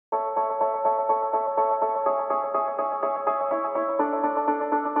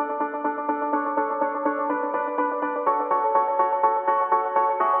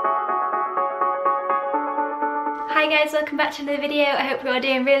guys, welcome back to another video. I hope you're all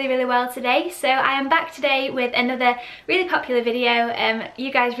doing really well today. So I am back today with another really popular video.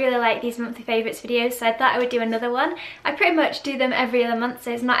 You guys really like these monthly favourites videos, so I thought I would do another one. I pretty much do them every other month,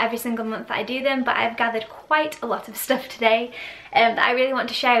 so it's not every single month that I do them, but I've gathered quite a lot of stuff today that I really want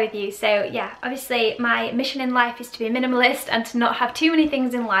to share with you. So yeah, obviously my mission in life is to be a minimalist and to not have too many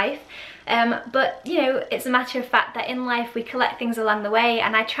things in life. But you know, it's a matter of fact that in life we collect things along the way,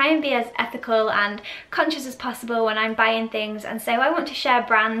 and I try and be as ethical and conscious as possible when I'm buying things, and so I want to share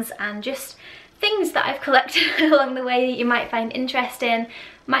brands and just things that I've collected along the way that you might find interesting,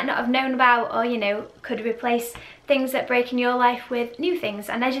 might not have known about, or you know, could replace things that break in your life with new things.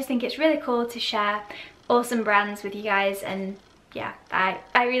 And I just think it's really cool to share awesome brands with you guys, and yeah,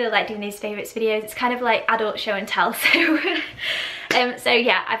 I really like doing these favourites videos. It's kind of like adult show and tell, so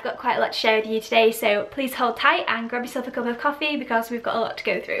yeah, I've got quite a lot to share with you today, so please hold tight and grab yourself a cup of coffee because we've got a lot to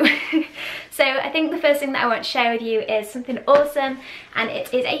go through. So I think the first thing that I want to share with you is something awesome, and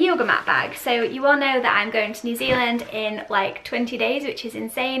it is a yoga mat bag. So you all know that I'm going to New Zealand in like 20 days, which is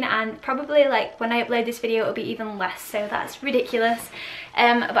insane, and probably like when I upload this video it'll be even less, so that's ridiculous.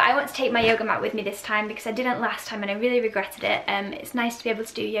 But I want to take my yoga mat with me this time because I didn't last time and I really regretted it. It's nice to be able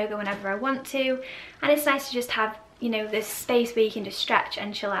to do yoga whenever I want to, and it's nice to just have, you know, this space where you can just stretch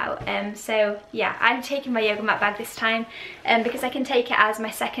and chill out. So yeah, I'm taking my yoga mat bag this time because I can take it as my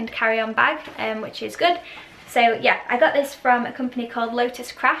second carry-on bag, which is good. So yeah, I got this from a company called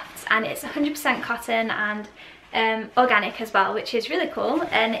Lotus Crafts, and it's 100% cotton and organic as well, which is really cool,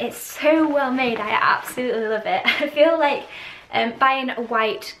 and it's so well made. I absolutely love it. I feel like buying a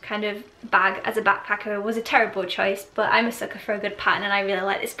white kind of bag as a backpacker was a terrible choice, but I'm a sucker for a good pattern and I really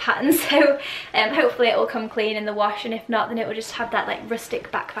like this pattern, so hopefully it will come clean in the wash, and if not then it will just have that like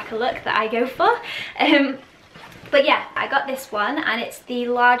rustic backpacker look that I go for. But yeah, I got this one, and it's the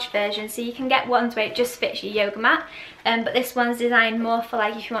large version, so you can get ones where it just fits your yoga mat, but this one's designed more for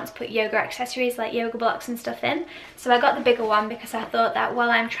like if you want to put yoga accessories like yoga blocks and stuff in. So I got the bigger one because I thought that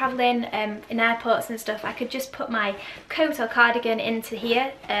while I'm travelling in airports and stuff, I could just put my coat or cardigan into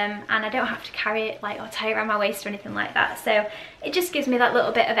here, and I don't have to carry it like or tie it around my waist or anything like that. So it just gives me that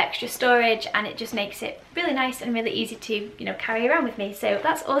little bit of extra storage, and it just makes it really nice and really easy to, you know, carry around with me. So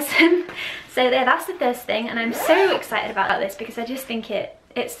that's awesome. So there, that's the first thing, and I'm so excited about this because I just think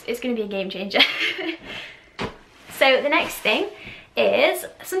it's going to be a game changer. So the next thing is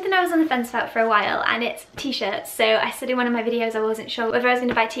something I was on the fence about for a while, and it's t-shirts. So I said in one of my videos I wasn't sure whether I was going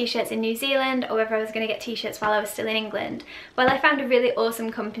to buy t-shirts in New Zealand or whether I was going to get t-shirts while I was still in England. Well, I found a really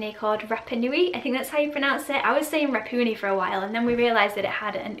awesome company called Rapanui. I think that's how you pronounce it. I was saying Rapuni for a while, and then we realised that it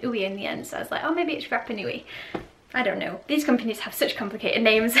had an ui in the end, so I was like, oh, maybe it's Rapanui. I don't know. These companies have such complicated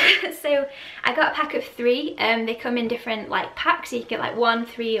names. So I got a pack of 3. They come in different like packs, so you can get like 1,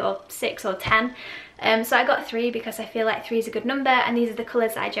 3 or 6 or 10. So I got 3 because I feel like 3 is a good number, and these are the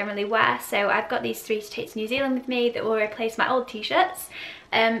colours that I generally wear. So I've got these 3 to take to New Zealand with me that will replace my old t-shirts.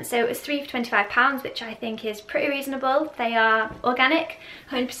 So it was 3 for £25, which I think is pretty reasonable. They are organic,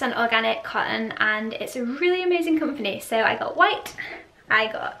 100% organic cotton, and it's a really amazing company. So I got white, I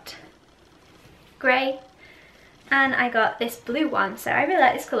got grey, and I got this blue one. So I really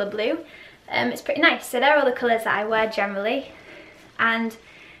like this colour blue. It's pretty nice. So they're all the colours that I wear generally, and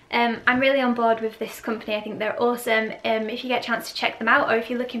I'm really on board with this company. I think they're awesome. If you get a chance to check them out, or if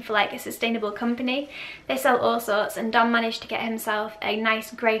you're looking for like a sustainable company, they sell all sorts, and Dom managed to get himself a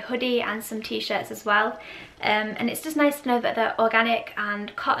nice grey hoodie and some t-shirts as well. And it's just nice to know that they're organic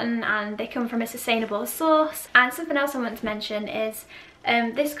and cotton, and they come from a sustainable source. And something else I want to mention is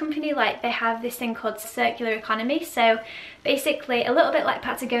this company, like, they have this thing called circular economy. So basically a little bit like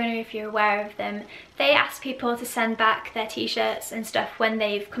Patagonia, if you're aware of them, they ask people to send back their t-shirts and stuff when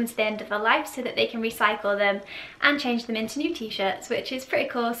they've come to the end of their life, so that they can recycle them and change them into new t-shirts, which is pretty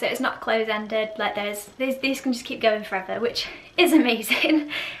cool. So it's not close-ended, like these can just keep going forever, which is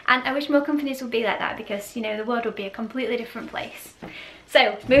amazing. And I wish more companies would be like that, because you know, the world would be a completely different place.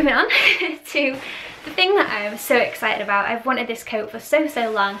 So moving on to the thing that I'm so excited about. I've wanted this coat for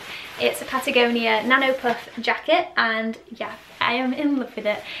so long. It's a Patagonia Nano Puff jacket, and yeah, I am in love with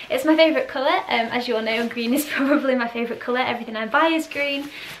it. It's my favourite colour. As you all know, green is probably my favourite colour. Everything I buy is green,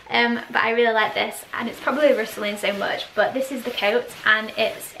 but I really like this, and it's probably rustling so much, but this is the coat, and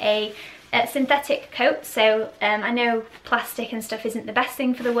it's a synthetic coat. So I know plastic and stuff isn't the best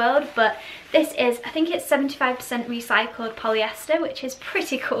thing for the world, but this is, I think it's 75% recycled polyester, which is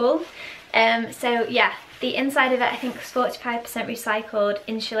pretty cool. So yeah, the inside of it I think is 45% recycled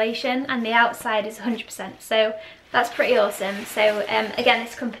insulation, and the outside is 100%, so that's pretty awesome. So again,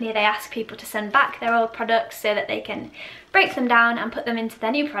 this company, they ask people to send back their old products so that they can break them down and put them into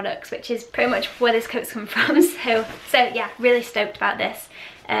their new products, which is pretty much where this coat's come from. So yeah, really stoked about this.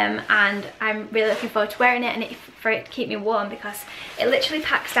 And I'm really looking forward to wearing it and for it to keep me warm, because it literally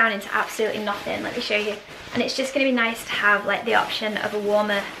packs down into absolutely nothing. Let me show you. And it's just going to be nice to have like the option of a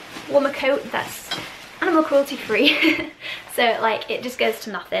warmer coat that's animal cruelty free. So like it just goes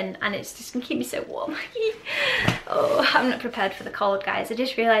to nothing and it's just gonna keep me so warm. Oh, I'm not prepared for the cold, guys. I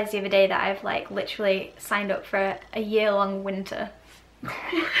just realized the other day that I've like literally signed up for a year-long winter.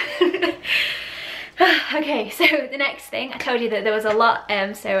 Okay, so the next thing, I told you that there was a lot,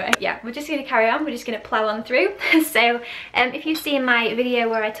 yeah, we're just going to carry on, we're just going to plow on through. So if you've seen my video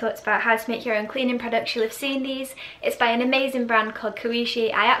where I talked about how to make your own cleaning products, you'll have seen these. It's by an amazing brand called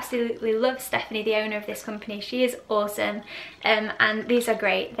Koishi. I absolutely love Stephanie, the owner of this company. She is awesome, and these are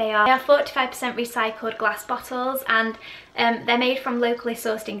great. They are 45% recycled glass bottles, and they're made from locally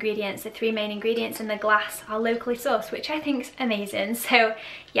sourced ingredients. The 3 main ingredients in the glass are locally sourced, which I think is amazing. So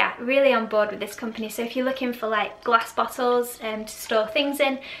yeah, really on board with this company. So if you're looking for like glass bottles to store things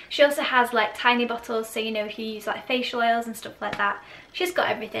in, she also has like tiny bottles, so you know, if you use like facial oils and stuff like that, she's got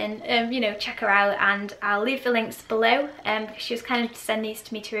everything. You know, check her out, and I'll leave the links below, because she was kind of to send these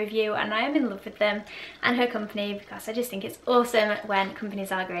to me to review, and I am in love with them and her company, because I just think it's awesome when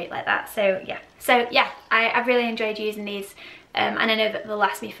companies are great like that. So yeah, I've really enjoyed using these, and I know that they'll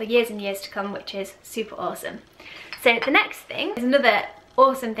last me for years and years to come, which is super awesome. So the next thing is another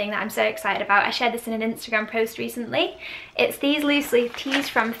awesome thing that I'm so excited about. I shared this in an Instagram post recently. It's these loose leaf teas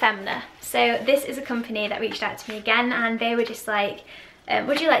from Femina. So this is a company that reached out to me again, and they were just like,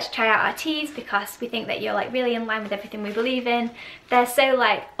 would you like to try out our teas, because we think that you're like really in line with everything we believe in. They're so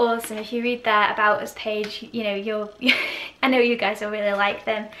like awesome. If you read their About Us page, you know, I know you guys will really like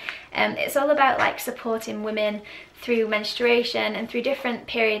them. It's all about like supporting women through menstruation and through different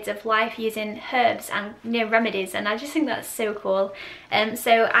periods of life using herbs and, you know, remedies, and I just think that's so cool.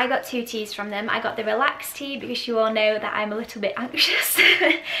 So I got 2 teas from them. I got the Relax tea because you all know that I'm a little bit anxious,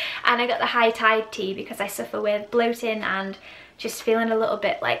 and I got the High Tide tea because I suffer with bloating and just feeling a little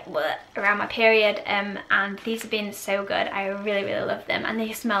bit like bleh around my period, and these have been so good. I really love them, and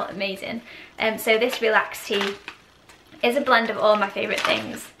they smell amazing. So this Relax tea is a blend of all my favourite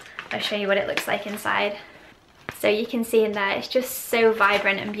things. I'll show you what it looks like inside. So you can see in there, it's just so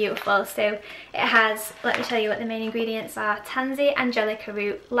vibrant and beautiful. So it has, let me tell you what the main ingredients are: tansy, angelica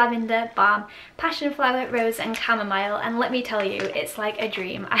root, lavender, balm, passion flower, rose and chamomile. And let me tell you, it's like a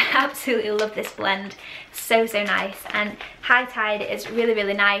dream. I absolutely love this blend. So nice. And High Tide is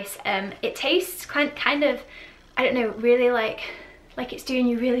really nice. It tastes kind of, I don't know, really like it's doing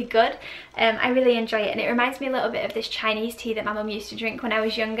you really good. I really enjoy it, and it reminds me a little bit of this Chinese tea that my mum used to drink when I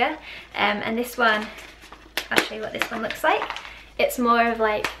was younger. And this one, I'll show you what this one looks like. It's more of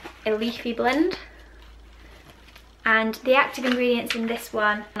like a leafy blend, and the active ingredients in this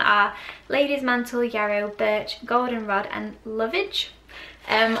one are lady's mantle, yarrow, birch, goldenrod and lovage.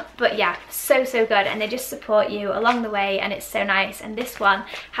 But yeah, so good, and they just support you along the way, and it's so nice. And this one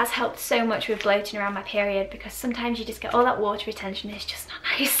has helped so much with bloating around my period, because sometimes you just get all that water retention. It's just not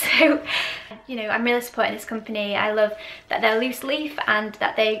nice. So you know, I'm really supporting this company. I love that they're loose leaf and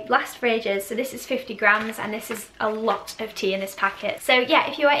that they last for ages. So this is 50 grams, and this is a lot of tea in this packet. So yeah,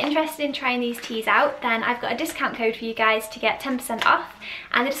 if you are interested in trying these teas out, then I've got a discount code for you guys to get 10% off,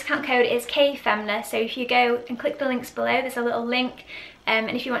 and the discount code is KFEMINA. So if you go and click the links below, there's a little link.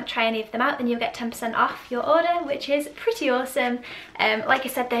 And if you want to try any of them out, then you'll get 10% off your order, which is pretty awesome. Like I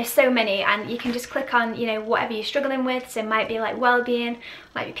said, there's so many, and you can just click on, you know, whatever you're struggling with. So it might be like well-being,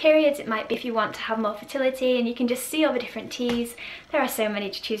 might be periods, it might be if you want to have more fertility, and you can just see all the different teas. There are so many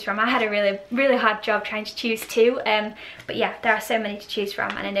to choose from. I had a really hard job trying to choose 2, but yeah, there are so many to choose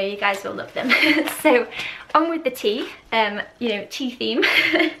from, and I know you guys will love them. So on with the tea, you know, tea theme.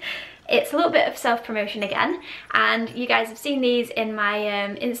 It's a little bit of self-promotion again, and you guys have seen these in my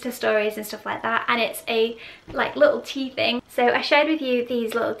Insta stories and stuff like that, and it's a like little tea thing. So I shared with you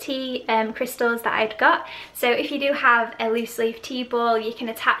these little tea crystals that I'd got. So if you do have a loose leaf tea ball, you can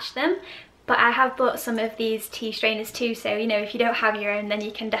attach them. But I have bought some of these tea strainers too, so you know, if you don't have your own, then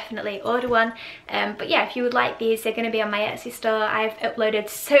you can definitely order one. But yeah, if you would like these, they're going to be on my Etsy store. I've uploaded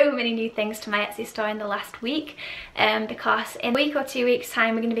so many new things to my Etsy store in the last week, because in a week or 2 weeks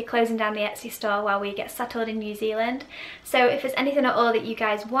time we're going to be closing down the Etsy store while we get settled in New Zealand. So if there's anything at all that you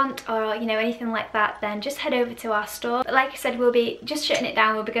guys want, or you know, anything like that, then just head over to our store. But like I said, we'll be just shutting it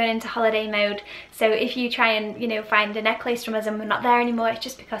down. We'll be going into holiday mode. So if you try and, you know, find a necklace from us and we're not there anymore, it's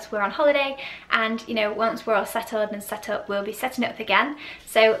just because we're on holiday. and you know, once we're all settled and set up, we'll be setting it up again.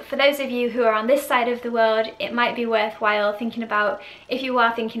 So for those of you who are on this side of the world, it might be worthwhile thinking about, if you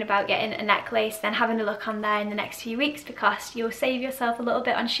are thinking about getting a necklace, then having a look on there in the next few weeks, because you'll save yourself a little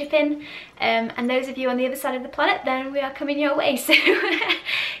bit on shipping. And those of you on the other side of the planet, then we are coming your way. So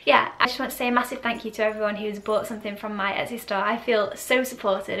yeah, I just want to say a massive thank you to everyone who's bought something from my Etsy store. I feel so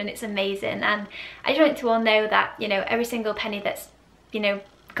supported and it's amazing, and I just want you to all know that, you know, every single penny that's, you know,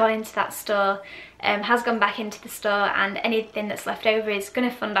 gone into that store has gone back into the store, and anything that's left over is going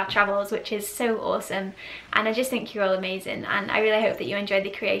to fund our travels, which is so awesome. And I just think you're all amazing, and I really hope that you enjoy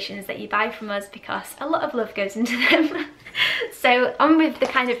the creations that you buy from us, because a lot of love goes into them. So on with the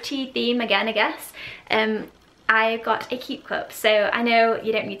kind of tea theme again, I guess. I got a keep cup. So I know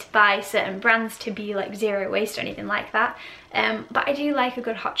you don't need to buy certain brands to be like zero waste or anything like that, but I do like a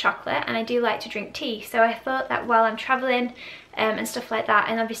good hot chocolate, and I do like to drink tea. So I thought that while I'm traveling and stuff like that,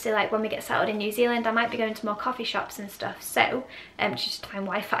 and obviously like when we get settled in New Zealand, I might be going to more coffee shops and stuff, so just find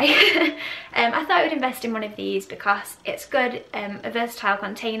Wi-Fi. I thought I would invest in one of these because it's good, a versatile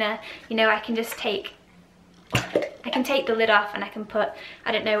container. You know, I can take the lid off and I can put,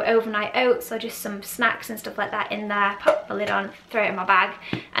 I don't know, overnight oats or just some snacks and stuff like that in there, pop the lid on, throw it in my bag,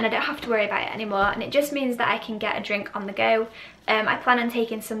 and I don't have to worry about it anymore. And it just means that I can get a drink on the go. I plan on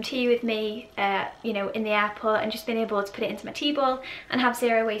taking some tea with me, you know, in the airport, and just being able to put it into my tea bowl and have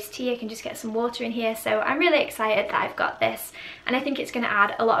zero waste tea. I can just get some water in here. So I'm really excited that I've got this, and I think it's going to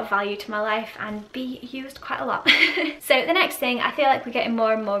add a lot of value to my life and be used quite a lot. So the next thing, I feel like we're getting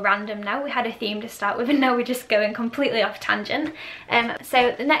more and more random now. We had a theme to start with, and now we're just going completely off tangent.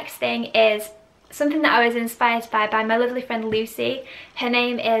 So the next thing is something that I was inspired by my lovely friend Lucy. Her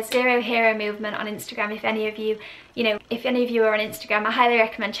name is Zero Hero Movement on Instagram. If any of you, if any of you are on Instagram, I highly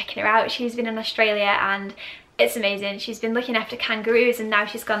recommend checking her out. She's been in Australia and it's amazing. She's been looking after kangaroos, and now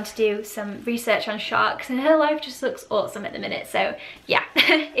she's gone to do some research on sharks, and her life just looks awesome at the minute. So yeah,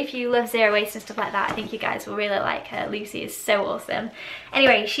 if you love zero waste and stuff like that, I think you guys will really like her. Lucy is so awesome.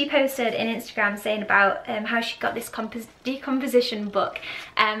 Anyway, she posted an Instagram saying about how she got this decomposition book.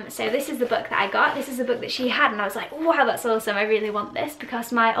 So this is the book that I got. This is the book that she had, and I was like, wow, that's awesome. I really want this,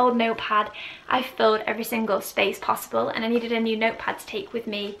 because my old notepad, I filled every single space possible, and I needed a new notepad to take with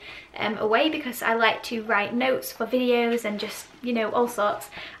me away, because I like to write notes for videos and just, you know, all sorts.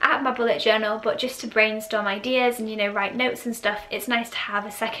 I have my bullet journal, but just to brainstorm ideas and, you know, write notes and stuff, it's nice to have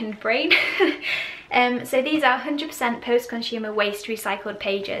a second brain. So these are 100% post-consumer waste recycled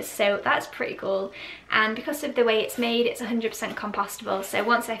pages, so that's pretty cool. And because of the way it's made, it's 100% compostable, so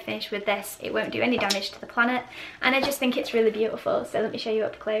once I finish with this, it won't do any damage to the planet, and I just think it's really beautiful. So let me show you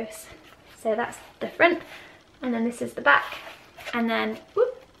up close. So that's the front, and then this is the back, and then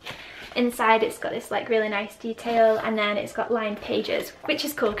whoop, inside it's got this like really nice detail, and then it's got lined pages, which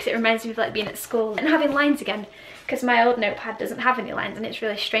is cool because it reminds me of like being at school and having lines again, because my old notepad doesn't have any lines, and it's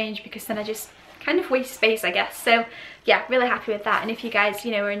really strange because then I just kind of waste space, I guess. So yeah, really happy with that. And if you guys,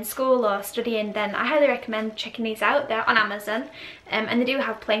 you know, are in school or studying, then I highly recommend checking these out. They're on Amazon, and they do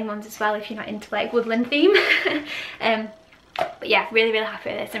have plain ones as well if you're not into like woodland theme. But yeah, really happy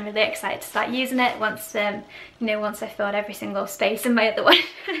with this. I'm really excited to start using it once you know, once I've filled every single space in my other one.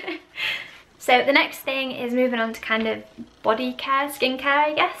 So the next thing is moving on to kind of body care, skincare,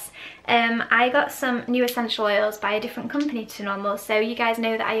 I guess. I got some new essential oils by a different company to normal. So you guys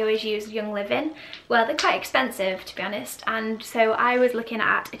know that I always use Young Living. Well, they're quite expensive, to be honest, and so I was looking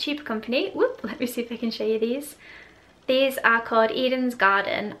at a cheaper company. Whoop, let me see if I can show you these. These are called Eden's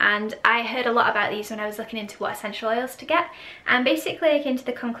Garden, and I heard a lot about these when I was looking into what essential oils to get, and basically I came to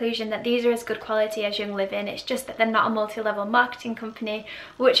the conclusion that these are as good quality as Young Living. It's just that they're not a multi-level marketing company,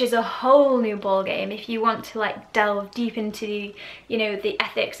 which is a whole new ball game. If you want to like delve deep into the, you know, the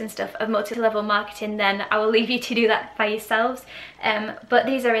ethics and stuff of multi-level marketing, then I will leave you to do that by yourselves. But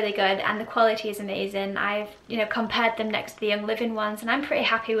these are really good, and the quality is amazing. I've, you know, compared them next to the Young Living ones, and I'm pretty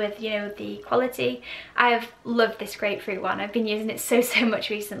happy with, you know, the quality. I've loved this grapefruit one. I've been using it so much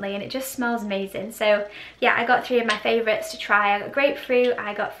recently, and it just smells amazing. So yeah, I got 3 of my favourites to try. I got grapefruit,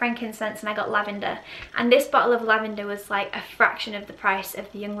 I got frankincense, and I got lavender. And this bottle of lavender was like a fraction of the price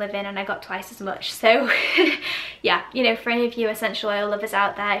of the Young Living, and I got twice as much. So yeah, you know, for any of you essential oil lovers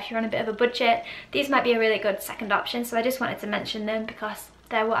out there, if you're on a bit of a budget, these might be a really good second option. So I just wanted to mention them because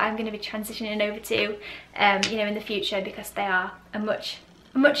they're what I'm going to be transitioning over to, you know, in the future, because they are a much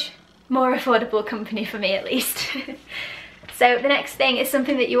more affordable company for me, at least. So the next thing is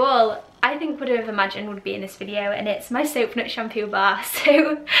something that you all, I think, would have imagined would be in this video, and it's my soap nut shampoo bar.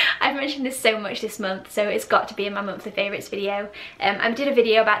 So I've mentioned this so much this month, so it's got to be in my monthly favourites video. I did a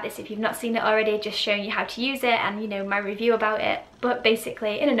video about this if you've not seen it already, just showing you how to use it and, you know, my review about it. But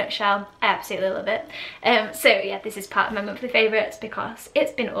basically, in a nutshell, I absolutely love it. So yeah, this is part of my monthly favourites because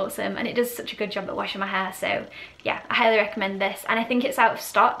it's been awesome and it does such a good job at washing my hair. So yeah, I highly recommend this, and I think it's out of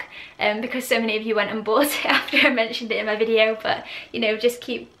stock because so many of you went and bought it after I mentioned it in my video. But you know, just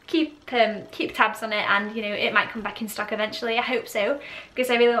keep tabs on it, and you know, it might come back in stock eventually. I hope so,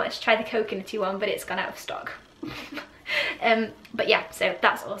 because I really want to try the coconutty one, but it's gone out of stock. But yeah, so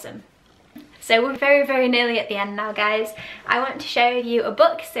that's awesome. So we're very nearly at the end now, guys. I want to share with you a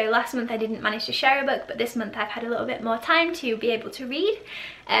book. So last month I didn't manage to share a book, but this month I've had a little bit more time to be able to read.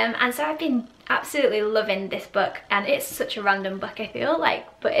 And so I've been absolutely loving this book, and it's such a random book, I feel like,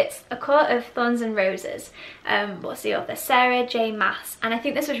 but it's A Court of Thorns and Roses. What's the author? Sarah J. Maas, and I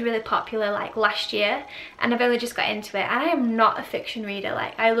think this was really popular like last year, and I've only just got into it. And I am not a fiction reader.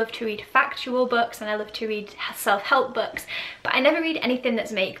 Like, I love to read factual books and I love to read self-help books, but I never read anything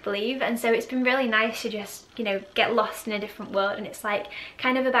that's make-believe, and so it's been really nice to just, you know, get lost in a different world. And it's like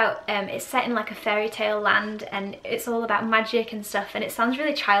kind of about it's set in like a fairy tale land, and it's all about magic and stuff, and it sounds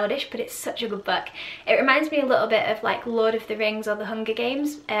really childish, but it's such a good book. It reminds me a little bit of like Lord of the Rings or the Hunger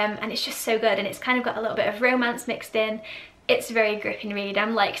Games, and it's just so good, and it's kind of got a little bit of romance mixed in. It's a very gripping read.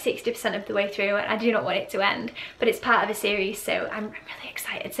 I'm like 60% of the way through and I do not want it to end, but it's part of a series, so I'm really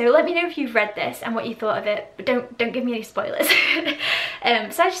excited. So let me know if you've read this and what you thought of it, but don't give me any spoilers. So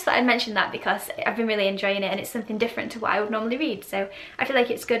I just thought I'd mention that because I've been really enjoying it, and it's something different to what I would normally read. So I feel like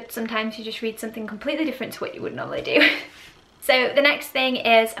it's good sometimes to just read something completely different to what you would normally do. So the next thing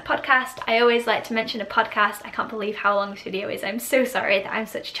is a podcast. I always like to mention a podcast. I can't believe how long this video is. I'm so sorry that I'm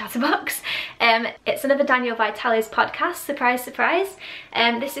such a chatterbox. It's another Daniel Vitale's podcast, surprise, surprise.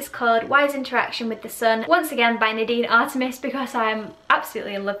 This is called Wise Interaction with the Sun, once again by Nadine Artemis, because I'm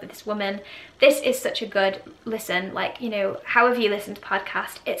absolutely in love with this woman. This is such a good listen, like, you know, however you listen to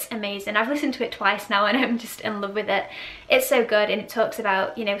podcast, it's amazing. I've listened to it twice now and I'm just in love with it. It's so good, and it talks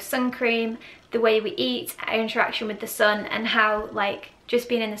about, you know, sun cream, the way we eat, our interaction with the sun, and how like just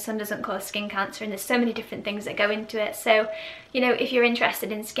being in the sun doesn't cause skin cancer, and there's so many different things that go into it. So, you know, if you're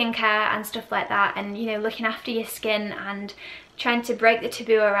interested in skincare and stuff like that, and you know, looking after your skin and trying to break the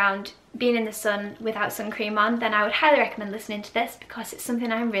taboo around being in the sun without sun cream on, then I would highly recommend listening to this, because it's something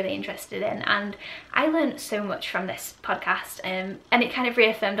I'm really interested in, and I learned so much from this podcast, and it kind of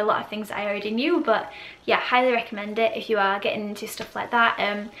reaffirmed a lot of things that I already knew. But yeah, highly recommend it if you are getting into stuff like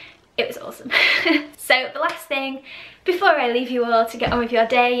that. It was awesome. So the last thing before I leave you all to get on with your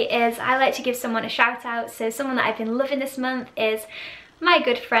day is I like to give someone a shout out. So someone that I've been loving this month is my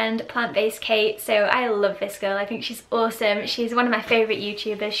good friend Plant-Based Kate. So I love this girl. I think she's awesome. She's one of my favourite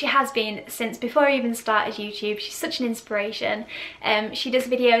YouTubers. She has been since before I even started YouTube. She's such an inspiration. She does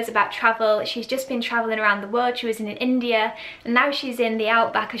videos about travel. She's just been travelling around the world. She was in India, and now she's in the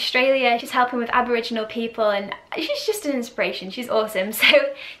outback Australia. She's helping with Aboriginal people, and she's just an inspiration. She's awesome. So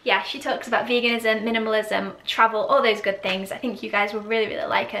yeah, she talks about veganism, minimalism, travel, all those good things. I think you guys will really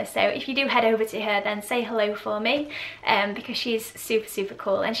like her. So if you do head over to her, then say hello for me, because she's super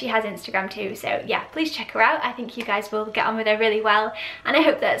cool, and she has Instagram too. So yeah, please check her out. I think you guys will get on with her really well, and I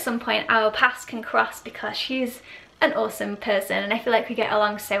hope that at some point our paths can cross, because she's an awesome person and I feel like we get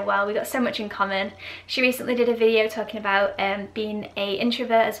along so well. We got so much in common. She recently did a video talking about being an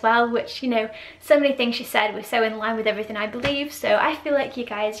introvert as well, which, you know, so many things she said were so in line with everything I believe. So I feel like you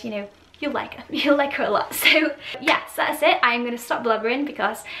guys, you know, you'll like her. You'll like her a lot. So yes, that's it. I'm going to stop blubbering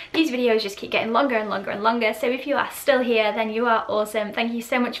because these videos just keep getting longer and longer and longer. So if you are still here, then you are awesome. Thank you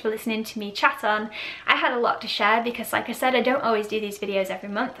so much for listening to me chat on. I had a lot to share because, like I said, I don't always do these videos every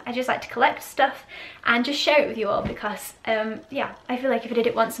month. I just like to collect stuff and just share it with you all because, yeah, I feel like if I did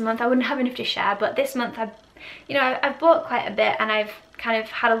it once a month, I wouldn't have enough to share. But this month, I've bought quite a bit, and I've kind of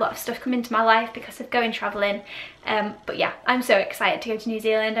had a lot of stuff come into my life because of going travelling. But yeah, I'm so excited to go to New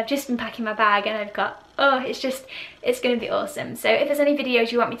Zealand. I've just been packing my bag and I've got, it's going to be awesome. So if there's any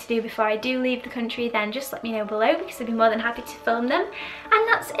videos you want me to do before I do leave the country, then just let me know below because I'd be more than happy to film them. And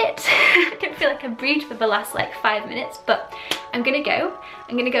that's it. I don't feel like I breathed for the last like 5 minutes, but I'm gonna go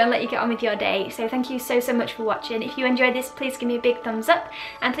and let you get on with your day. So thank you so much for watching. If you enjoyed this, please give me a big thumbs up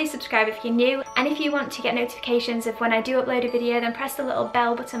and please subscribe if you're new. And if you want to get notifications of when I do upload a video, then press the little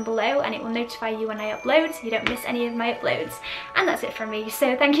bell button below and it will notify you when I upload so you don't miss any of my uploads. And that's it from me.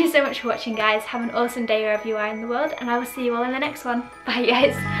 So thank you so much for watching, guys. Have an awesome day wherever you are in the world, and I will see you all in the next one. Bye,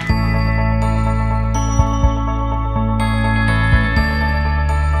 guys.